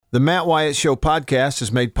The Matt Wyatt Show podcast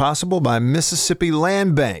is made possible by Mississippi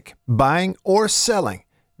Land Bank. Buying or selling,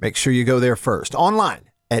 make sure you go there first. Online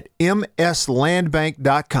at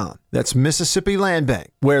mslandbank.com. That's Mississippi Land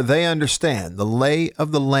Bank, where they understand the lay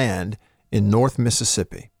of the land in North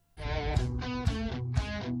Mississippi. All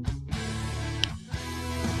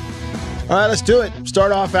right, let's do it.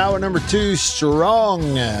 Start off hour number 2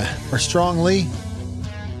 strong, or strongly.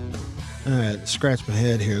 All right, scratch my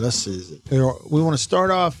head here. Let's see. We want to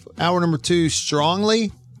start off hour number 2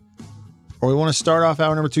 strongly, or we want to start off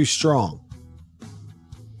hour number 2 strong?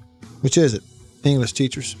 Which is it? English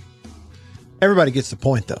teachers. Everybody gets the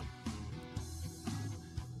point, though.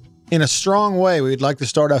 In a strong way, we'd like to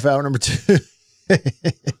start off hour number 2.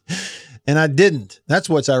 And I didn't. That's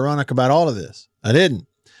what's ironic about all of this. I didn't.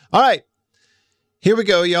 All right. Here we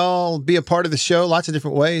go, y'all. Be a part of the show. Lots of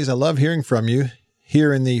different ways. I love hearing from you.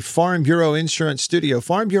 Here in the Farm Bureau Insurance studio.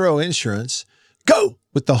 Farm Bureau Insurance, go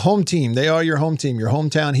with the home team. They are your home team, your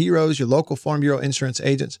hometown heroes, your local Farm Bureau Insurance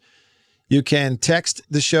agents. You can text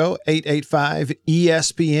the show,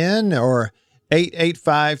 885-ESPN or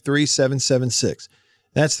 885-3776.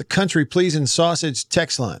 That's the Country Pleasing Sausage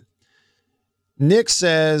text line. Nick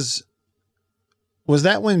says, was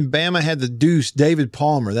that when Bama had the deuce, David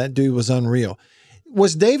Palmer? That dude was unreal.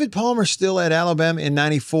 Was David Palmer still at Alabama in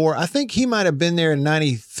 94? I think he might have been there in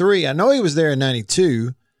 93. I know he was there in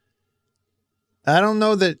 92. I don't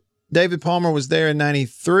know that David Palmer was there in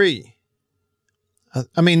 93.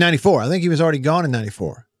 I mean, 94. I think he was already gone in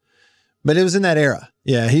 94. But it was in that era.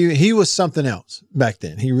 Yeah, he was something else back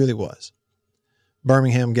then. He really was.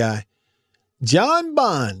 Birmingham guy. John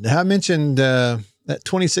Bond. I mentioned that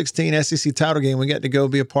 2016 SEC title game. We got to go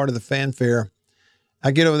be a part of the fanfare.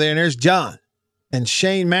 I get over there, and there's John. And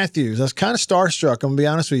Shane Matthews. I was kind of starstruck. I'm going to be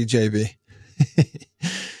honest with you, JB.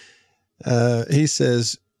 He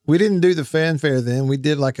says, we didn't do the fanfare then. We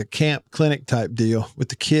did like a camp clinic type deal with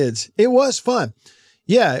the kids. It was fun.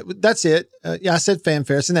 Yeah, that's it. Yeah, I said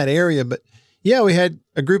fanfare. It's in that area. But yeah, we had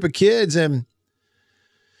a group of kids and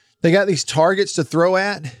they got these targets to throw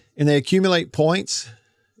at and they accumulate points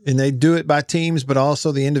and they do it by teams, but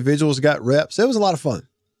also the individuals got reps. It was a lot of fun.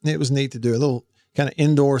 It was neat to do a little kind of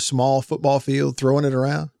indoor, small football field, throwing it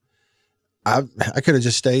around. I could have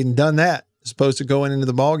just stayed and done that as opposed to going into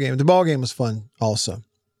the ball game. The ball game was fun also.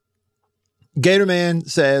 Gatorman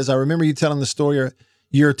says, I remember you telling the story a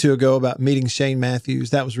year or two ago about meeting Shane Matthews.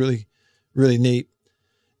 That was really, really neat.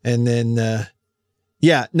 And then, and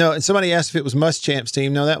somebody asked if it was Muschamp's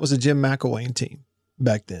team. No, that was a Jim McElwain team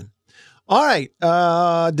back then. All right.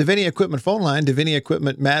 Davini Equipment phone line, Davini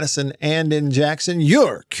Equipment, Madison and in Jackson,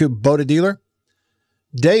 your Kubota dealer.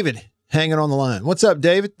 David, hanging on the line. What's up,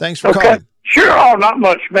 David? Thanks for calling. Sure. Oh, not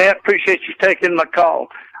much, man. Appreciate you taking my call.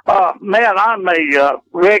 Man, I'm a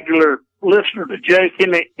regular listener to Jake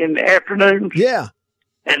in the afternoons. Yeah.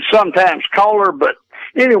 And sometimes caller. But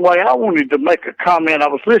anyway, I wanted to make a comment. I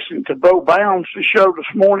was listening to Bo Bounds' show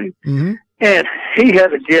this morning, and he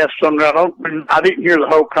had a guest on that. I didn't hear the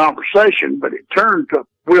whole conversation, but it turned to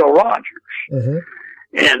Will Rogers. And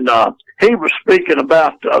he was speaking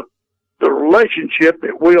about the relationship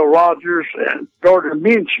that Will Rogers and Gardner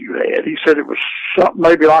Minshew had. He said it was something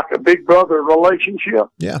maybe like a big brother relationship.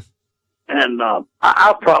 Yeah. And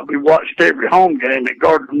I probably watched every home game that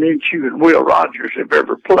Gardner Minshew and Will Rogers have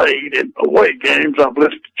ever played. In away games, I've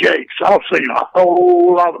listened to Jake. So I've seen a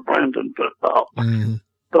whole lot of Brandon football.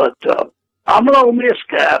 But I'm an Ole Miss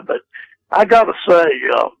guy, but I got to say,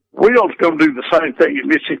 Will's going to do the same thing at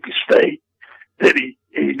Mississippi State that he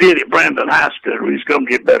did at Brandon High School. He's going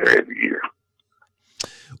to get better every year.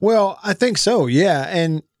 Well, I think so, yeah.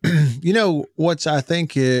 And, you know, what I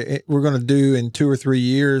think we're going to do in 2 or 3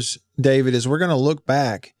 years, David, is we're going to look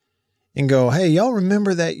back and go, hey, y'all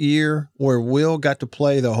remember that year where Will got to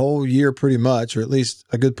play the whole year pretty much, or at least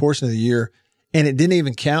a good portion of the year, and it didn't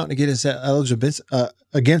even count to get his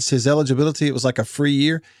against his eligibility? It was like a free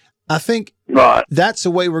year. I think that's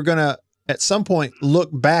the way we're going to, at some point,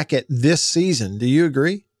 look back at this season. Do you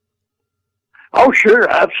agree? Oh, sure,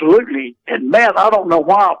 absolutely. And, man, I don't know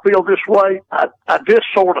why I feel this way. I just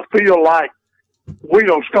sort of feel like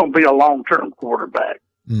Will's going to be a long-term quarterback,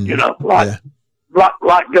 you know, like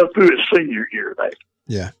go through his senior year there.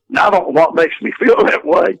 Yeah. Now, I don't know what makes me feel that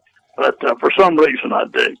way, but for some reason I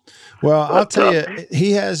do. Well, I'll tell you,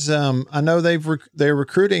 he has I know they're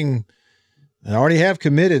recruiting and already have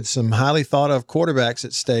committed some highly thought of quarterbacks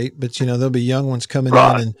at State, but, you know, there'll be young ones coming in.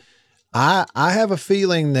 And I have a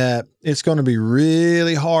feeling that it's going to be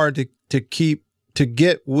really hard to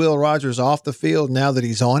get Will Rogers off the field now that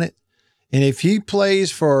he's on it. And if he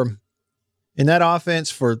plays in that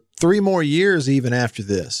offense for 3 more years, even after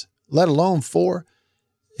this, let alone 4,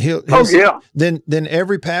 He'll then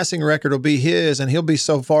every passing record will be his, and he'll be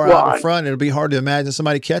so far out in front, it'll be hard to imagine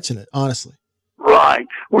somebody catching it, honestly. Right.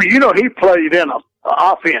 Well, he played in an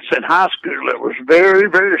offense in high school that was very,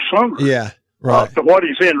 very similar. Yeah. Right. To what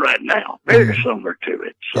he's in right now. Very similar to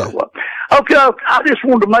it. So, okay, I just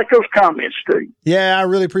wanted to make those comments, Steve. Yeah, I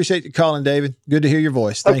really appreciate you calling, David. Good to hear your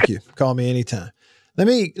voice. Thank you. Call me anytime. Let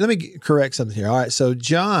me correct something here. All right, so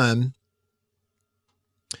John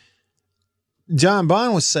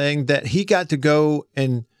Bond was saying that he got to go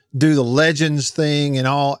and do the Legends thing and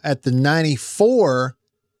all at the 94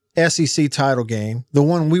 SEC title game, the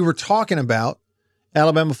one we were talking about,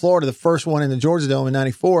 Alabama, Florida, the first one in the Georgia Dome in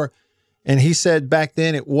 94. And he said back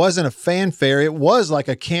then it wasn't a fanfare. It was like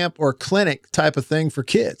a camp or clinic type of thing for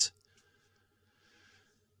kids.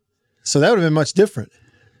 So that would have been much different.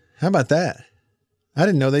 How about that? I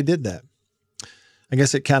didn't know they did that. I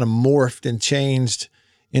guess it kind of morphed and changed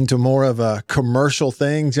into more of a commercial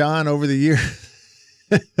thing, John, over the years.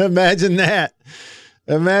 Imagine that.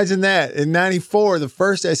 Imagine that. In 94, the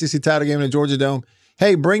first SEC title game in the Georgia Dome.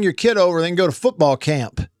 Hey, bring your kid over, then go to football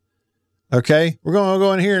camp. Okay? We're going to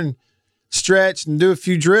go in here and stretch and do a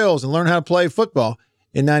few drills and learn how to play football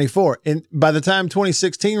in 94. And by the time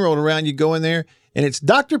 2016 rolled around, you go in there and it's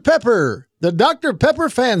Dr. Pepper, the Dr. Pepper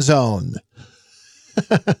fan zone.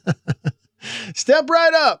 Step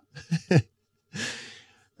right up.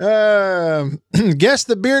 Guess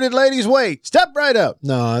the bearded lady's weight. Step right up.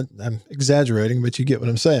 No, I'm exaggerating, but you get what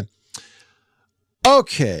I'm saying.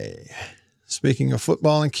 Okay. Speaking of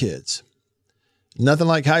football and kids, nothing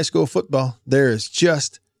like high school football. There is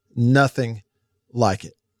just nothing like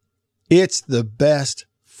it. It's the best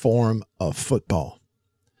form of football.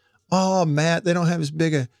 Oh, Matt, they don't have as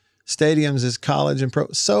big a stadiums as college and pro.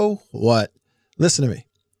 So what? Listen to me.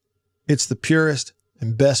 It's the purest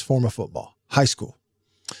and best form of football, high school.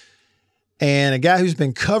 And a guy who's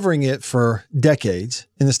been covering it for decades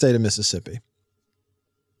in the state of Mississippi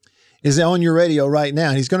is on your radio right now.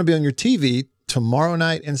 And he's going to be on your TV tomorrow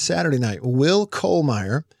night and Saturday night. Will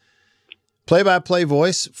Kollmeyer, play-by-play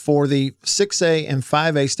voice for the 6A and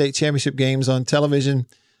 5A state championship games on television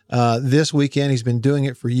this weekend. He's been doing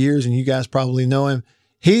it for years, and you guys probably know him.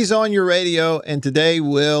 He's on your radio, and today,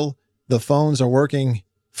 Will, the phones are working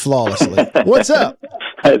flawlessly. What's up?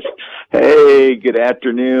 Hey, good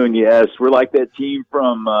afternoon. Yes, we're like that team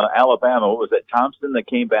from Alabama. What was that, Thompson, that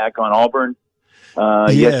came back on Auburn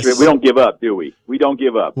yesterday? We don't give up, do we? We don't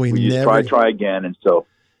give up. We just try again, and so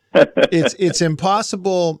it's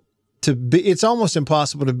impossible to be. It's almost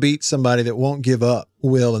impossible to beat somebody that won't give up,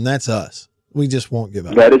 Will, and that's us. We just won't give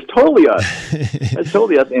up. That is totally us. That's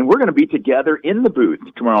totally us, and we're going to be together in the booth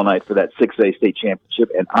tomorrow night for that 6A state championship,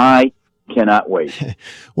 and I cannot wait.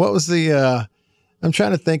 What was the? I'm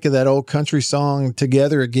trying to think of that old country song,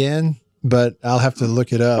 Together Again, but I'll have to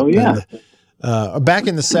look it up. Oh, yeah. And, Back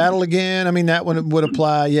in the Saddle Again. I mean, that one would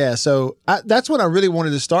apply. Yeah. So that's what I really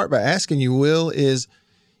wanted to start by asking you, Will, is,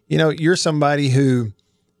 you're somebody who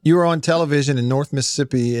you were on television in North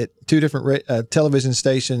Mississippi at two different television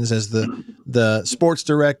stations as the sports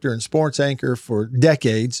director and sports anchor for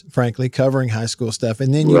decades, frankly, covering high school stuff.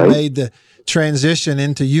 And then you made the transition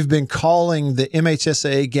into, you've been calling the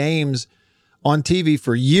MHSAA games on TV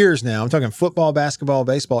for years now. I'm talking football, basketball,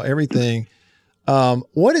 baseball, everything.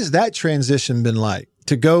 What has that transition been like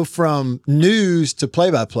to go from news to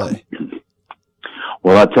play-by-play?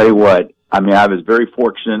 Well, I'll tell you what. I mean, I was very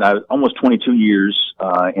fortunate. I was almost 22 years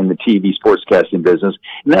in the TV sportscasting business,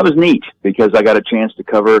 and that was neat because I got a chance to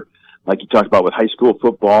cover, like you talked about, with high school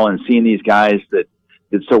football and seeing these guys that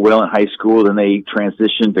did so well in high school, then they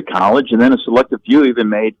transitioned to college, and then a selective few even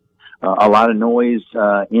made a lot of noise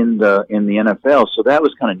in the NFL. So that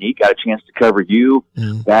was kind of neat. Got a chance to cover you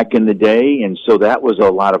back in the day, and so that was a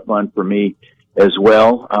lot of fun for me as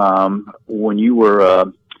well when you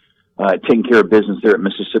were taking care of business there at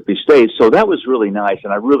Mississippi State. So that was really nice,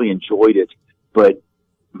 and I really enjoyed it. But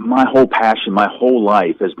my whole passion, my whole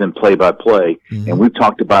life has been play-by-play, and we've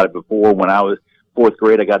talked about it before. When I was fourth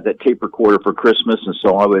grade, I got that tape recorder for Christmas, and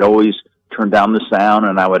so I would always turn down the sound,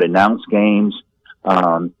 and I would announce games.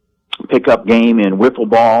 Pickup game in wiffle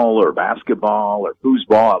ball or basketball or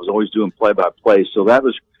foosball. I was always doing play-by-play. So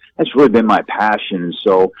that's really been my passion. And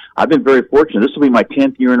so I've been very fortunate. This will be my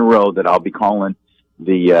 10th year in a row that I'll be calling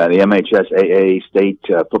the MHSAA state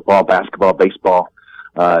football, basketball, baseball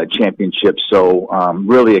championship. So I'm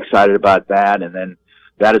really excited about that. And then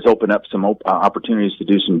that has opened up some opportunities to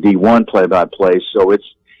do some D1 play-by-play. So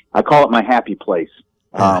I call it my happy place.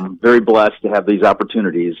 Very blessed to have these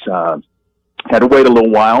opportunities. Had to wait a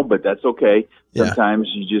little while, but that's okay. Sometimes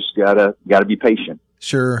you just gotta be patient.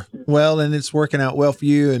 Sure. Well, and it's working out well for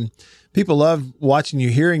you. And people love watching you,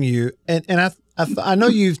 hearing you. And I know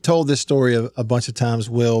you've told this story a bunch of times,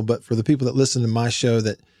 Will, but for the people that listen to my show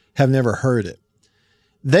that have never heard it,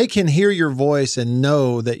 they can hear your voice and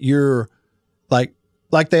know that you're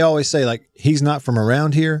like they always say, like, he's not from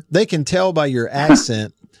around here. They can tell by your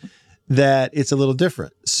accent that it's a little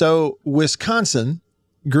different. So Wisconsin,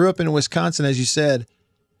 grew up in Wisconsin, as you said.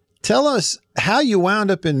 Tell us how you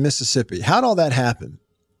wound up in Mississippi. How'd all that happen?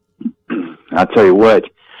 I'll tell you what,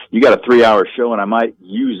 you got a 3-hour show and I might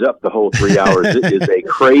use up the whole 3 hours. It is a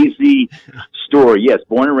crazy story. Yes,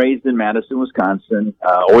 born and raised in Madison, Wisconsin.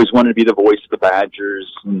 Always wanted to be the voice of the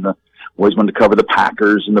Badgers, and always wanted to cover the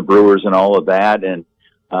Packers and the Brewers and all of that. And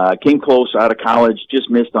came close out of college, just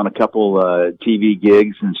missed on a couple TV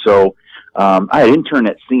gigs. And so I had interned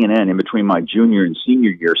at CNN in between my junior and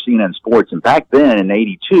senior year, CNN Sports. And back then in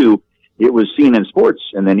 '82, it was CNN Sports,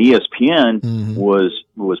 and then ESPN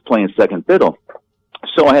was playing second fiddle.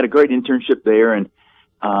 So I had a great internship there, and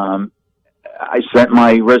I sent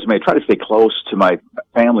my resume. I tried to stay close to my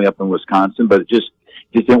family up in Wisconsin, but it just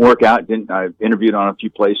didn't work out. I interviewed on a few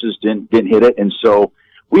places, didn't hit it, and so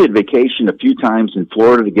we had vacationed a few times in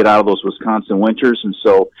Florida to get out of those Wisconsin winters, and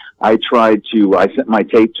so I sent my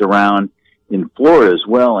tapes around in Florida as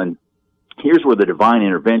well. And here's where the divine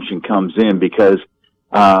intervention comes in, because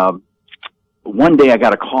one day I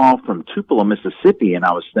got a call from Tupelo, Mississippi, and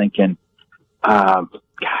I was thinking, I'm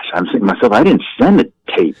thinking to myself, I didn't send a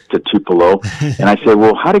tape to Tupelo. And I said,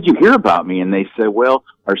 well, how did you hear about me? And they said, well,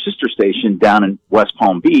 our sister station down in West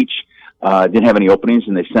Palm Beach didn't have any openings,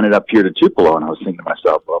 and they sent it up here to Tupelo. And I was thinking to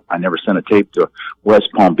myself, well, I never sent a tape to West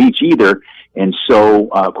Palm Beach either. And so,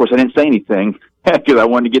 of course, I didn't say anything because I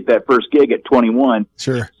wanted to get that first gig at 21.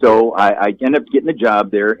 Sure. So I ended up getting a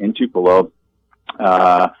job there in Tupelo.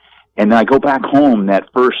 And then I go back home that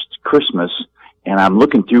first Christmas, and I'm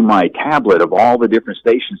looking through my tablet of all the different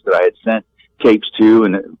stations that I had sent tapes to,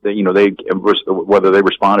 and they whether they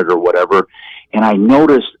responded or whatever. And I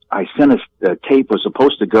noticed I sent a tape was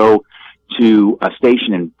supposed to go to a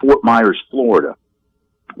station in Fort Myers, Florida.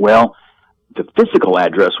 Well, the physical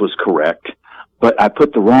address was correct, but I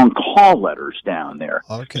put the wrong call letters down there.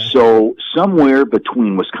 Okay. So somewhere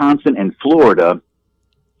between Wisconsin and Florida,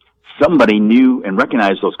 somebody knew and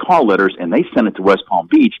recognized those call letters, and they sent it to West Palm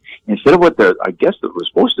Beach instead of I guess it was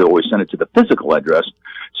supposed to always send it to the physical address.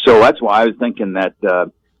 So that's why I was thinking that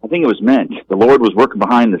I think it was meant. The Lord was working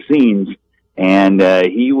behind the scenes, and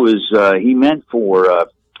he meant for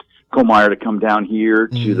Kollmeyer to come down here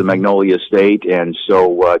to the Magnolia Estate. And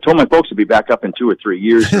so I told my folks to be back up in 2 or 3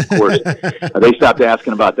 years. Of course, they stopped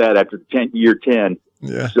asking about that after year 10.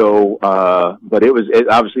 Yeah. So, but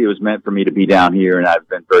obviously it was meant for me to be down here, and I've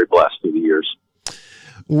been very blessed through the years.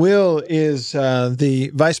 Will is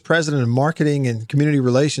the Vice President of Marketing and Community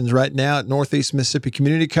Relations right now at Northeast Mississippi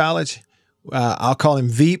Community College. I'll call him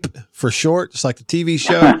Veep for short, just like the TV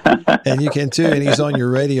show, and you can too. And he's on your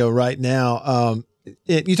radio right now.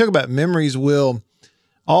 You talk about memories, Will.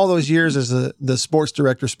 All those years as the sports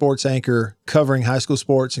director, sports anchor, covering high school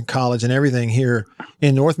sports and college and everything here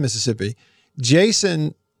in North Mississippi.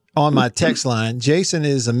 Jason, on my text line, Jason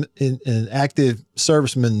is an active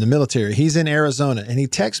serviceman in the military. He's in Arizona, and he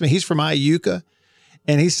texts me. He's from Iuka,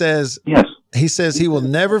 and he says, yes. He says he will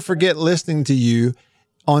never forget listening to you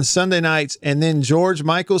on Sunday nights, and then George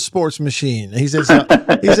Michael's Sports Machine. He said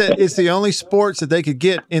it's the only sports that they could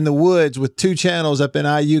get in the woods with 2 channels up in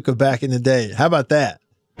Iuka back in the day. How about that?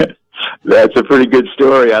 That's a pretty good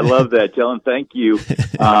story. I love that. Tell him thank you.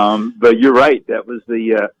 But you're right. That was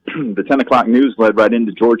the 10 o'clock news led right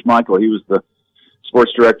into George Michael. He was the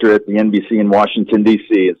sports director at the NBC in Washington,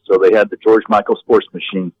 D.C., and so they had the George Michael Sports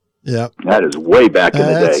Machine. Yeah, that is way back in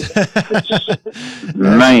the day.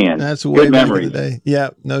 Man, that's way good back memories. in the day.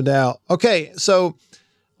 Yeah, no doubt. Okay, so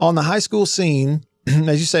on the high school scene,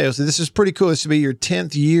 as you say, this is pretty cool. This will be your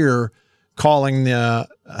 10th year calling the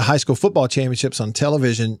high school football championships on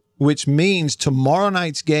television, which means tomorrow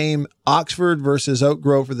night's game, Oxford versus Oak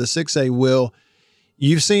Grove for the 6A. Will,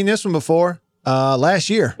 you've seen this one before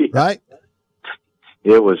last year, right?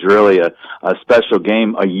 It was really a special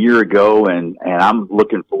game a year ago, and I'm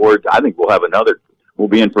looking forward. I think we'll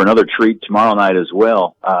be in for another treat tomorrow night as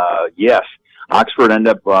well. Yes, Oxford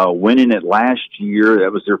ended up winning it last year.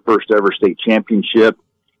 That was their first ever state championship,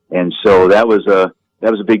 and so that was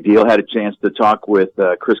a big deal. Had a chance to talk with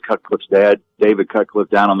Chris Cutcliffe's dad, David Cutcliffe,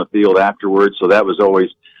 down on the field afterwards. So I was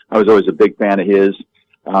always a big fan of his.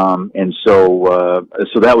 And so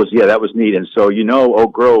that was neat. And so,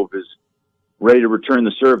 Oak Grove is ready to return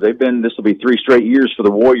the serve. This will be 3 straight years for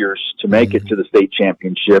the Warriors to make it to the state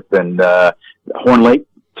championship. And Horn Lake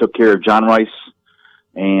took care of John Rice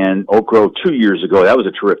and Oak Grove 2 years ago. That was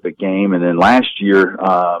a terrific game. And then last year,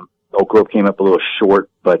 Oak Grove came up a little short,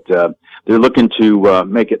 but they're looking to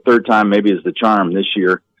make it third time maybe is the charm this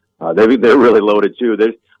year. They're really loaded too.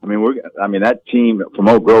 That team from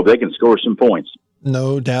Oak Grove, they can score some points.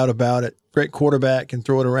 No doubt about it. Great quarterback, can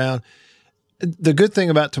throw it around. The good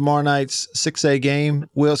thing about tomorrow night's 6A game,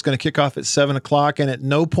 Will, it's going to kick off at 7:00, and at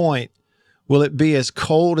no point will it be as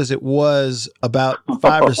cold as it was about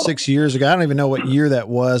 5 or 6 years ago. I don't even know what year that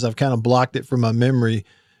was. I've kind of blocked it from my memory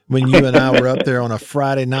when you and I were up there on a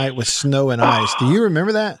Friday night with snow and ice. Do you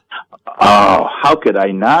remember that? Oh, how could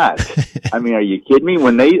I not? I mean, are you kidding me?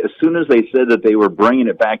 As soon as they said that they were bringing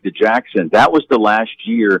it back to Jackson, that was the last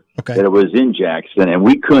year that it was in Jackson, and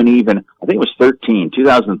we couldn't even, I think it was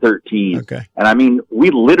 2013. Okay. And I mean,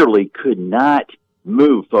 we literally could not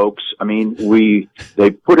move, folks. I mean,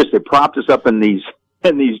 they propped us up in these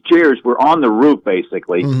chairs. We're on the roof,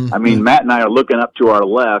 basically. Mm-hmm. I mean, Matt and I are looking up to our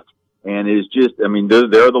left, and it's just, I mean, there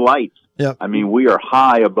are the lights. Yep. I mean, we are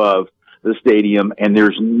high above the stadium, and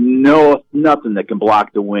there's nothing that can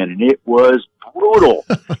block the wind, and it was brutal.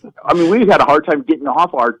 I mean, we've had a hard time getting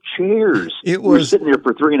off our chairs. We were sitting there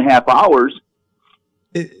for 3.5 hours.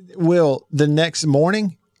 Will, the next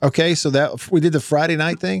morning, okay, so that we did the Friday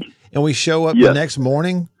night thing, and we show up the next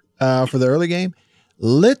morning for the early game.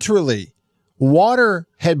 Literally, water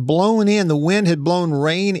had blown in, the wind had blown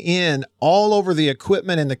rain in all over the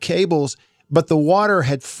equipment and the cables, but the water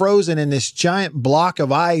had frozen in this giant block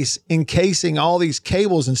of ice encasing all these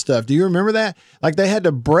cables and stuff. Do you remember that? Like they had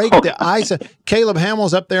to break the ice. Caleb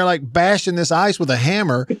Hamill's up there like bashing this ice with a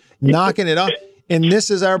hammer, knocking it off. And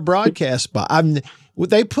this is our broadcast spot.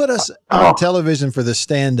 They put us on television for the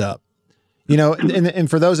stand-up. You know, and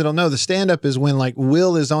for those that don't know, the stand-up is when like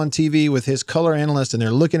Will is on TV with his color analyst and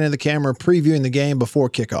they're looking at the camera, previewing the game before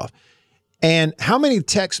kickoff. And how many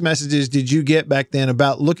text messages did you get back then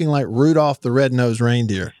about looking like Rudolph the Red-Nosed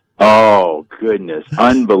Reindeer? Oh, goodness.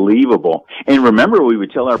 Unbelievable. And remember, we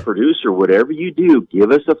would tell our producer, whatever you do, give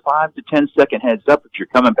us a 5 to 10 second heads up if you're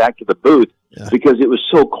coming back to the booth because it was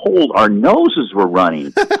so cold. Our noses were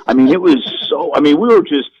running. I mean, we were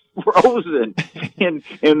just frozen. And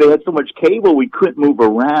they had so much cable we couldn't move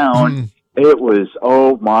around. It was,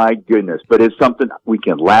 oh, my goodness. But it's something we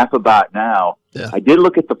can laugh about now. Yeah. I did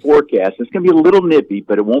look at the forecast. It's going to be a little nippy,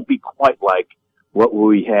 but it won't be quite like what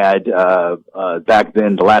we had back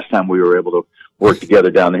then, the last time we were able to work together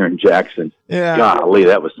down there in Jackson. Yeah. Golly,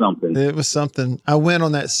 that was something. It was something. I went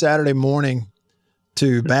on that Saturday morning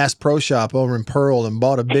to Bass Pro Shop over in Pearl and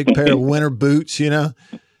bought a big pair of winter boots, you know,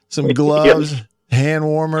 some gloves, hand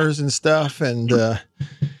warmers and stuff. And,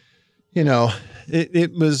 you know,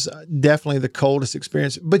 it was definitely the coldest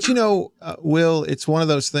experience. But, you know, Will, it's one of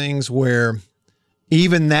those things where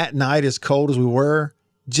even that night, as cold as we were,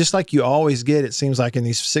 just like you always get, it seems like in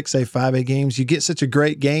these 6A, 5A games, you get such a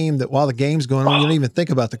great game that while the game's going on, you don't even think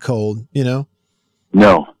about the cold, you know?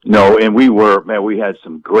 No. And we had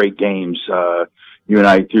some great games, you and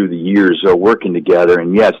I, through the years working together.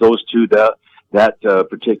 And yes, those two, that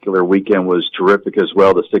particular weekend was terrific as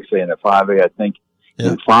well, the 6A and the 5A, I think.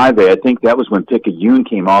 In 5A, I think that was when Picayune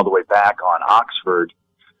came all the way back on Oxford.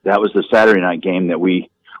 That was the Saturday night game that we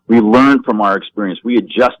learned from our experience. We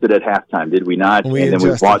adjusted at halftime, did we not? And then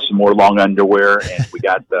we bought some more long underwear, and we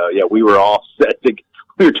got we were all set.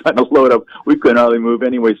 We were trying to load up. We couldn't hardly move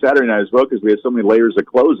anyway Saturday night as well because we had so many layers of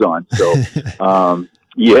clothes on. So,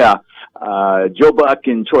 Joe Buck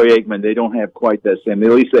and Troy Aikman, they don't have quite that same.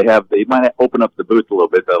 At least they might open up the booth a little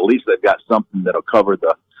bit, but at least they've got something that'll cover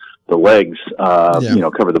the legs,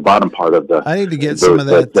 cover the bottom part of the. I need to get some of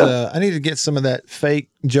that. I need to get some of that fake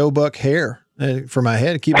Joe Buck hair for my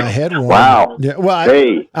head to keep my head warm. Wow. Yeah.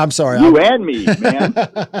 Well, I'm sorry. You and me, man.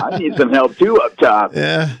 I need some help too up top.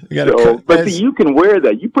 Yeah. You can wear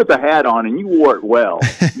that. You put the hat on and you wore it well.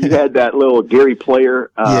 You had that little Gary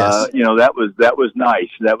Player. Yes. That was nice.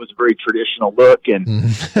 That was a very traditional look,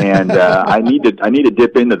 and I need to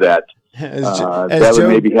dip into that. That would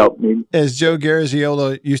maybe help me. As Joe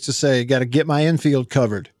Garziola used to say, got to get my infield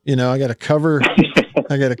covered. You know, I got to cover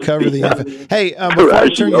the infield. Hey, before I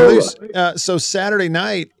turn you loose, so Saturday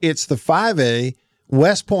night, it's the 5A,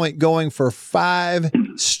 West Point going for 5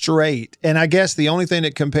 straight. And I guess the only thing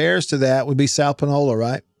that compares to that would be South Panola,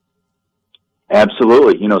 right?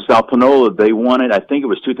 Absolutely. You know, South Panola, they won it, I think it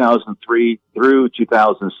was 2003 through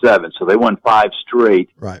 2007. So they won 5 straight.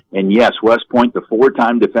 Right. And yes, West Point, the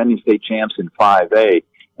 4-time defending state champs in 5A.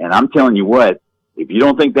 And I'm telling you what, if you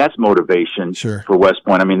don't think that's motivation for West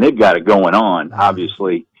Point, I mean, they've got it going on,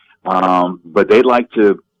 obviously. But they'd like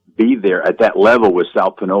to be there at that level with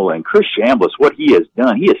South Panola. And Chris Chambliss, what he has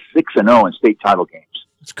done, he is 6-0 in state title games.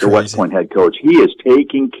 the West Point head coach. He is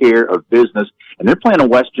taking care of business, and they're playing a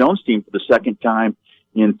West Jones team for the second time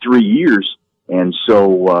in 3 years. And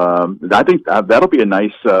so I think that'll be a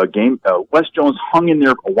nice game. West Jones hung in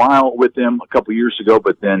there a while with them a couple years ago,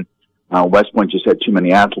 but then West Point just had too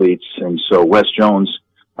many athletes, and so West Jones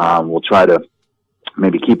will try to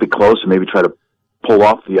maybe keep it close and maybe try to pull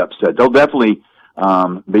off the upset. They'll definitely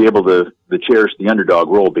be able to cherish the underdog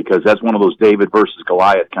role, because that's one of those David versus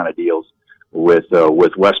Goliath kind of deals with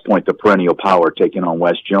West Point, the perennial power, taking on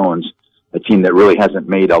West Jones, a team that really hasn't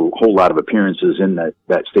made a whole lot of appearances in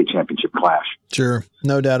that state championship clash. Sure,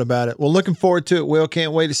 no doubt about it. Well, looking forward to it, Will.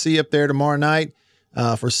 Can't wait to see you up there tomorrow night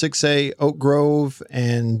for 6A Oak Grove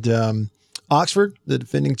and Oxford, the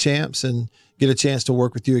defending champs, and get a chance to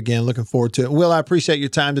work with you again. Looking forward to it. Will, I appreciate your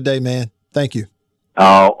time today, man. Thank you.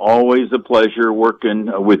 Always a pleasure working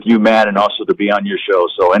with you, Matt, and also to be on your show.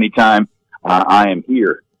 So anytime I am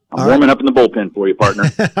here. I'm warming up in the bullpen for you, partner.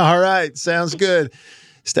 All right. Sounds good.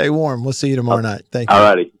 Stay warm. We'll see you tomorrow night. Thank you. All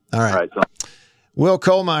righty. All right. All right, so. Will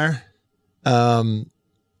Kollmeyer,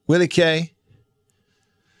 Willie K.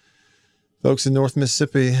 Folks in North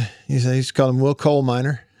Mississippi, he used to call him Will Coal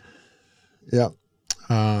Miner. Yep.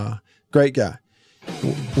 Great guy.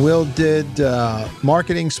 Will did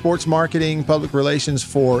marketing, sports marketing, public relations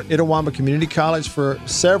for Itawamba Community College for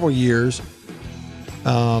several years.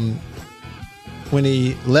 When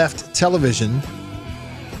he left television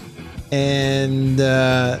and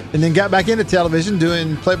then got back into television,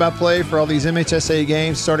 doing play-by-play for all these MHSA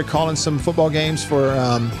games, started calling some football games for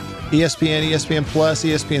ESPN, ESPN Plus,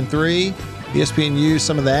 ESPN3, ESPNU,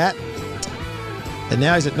 some of that. And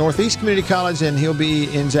now he's at Northeast Community College, and he'll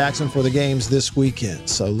be in Jackson for the games this weekend.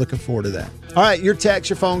 So looking forward to that. All right, your texts,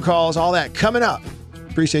 your phone calls, all that coming up.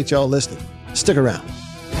 Appreciate y'all listening. Stick around.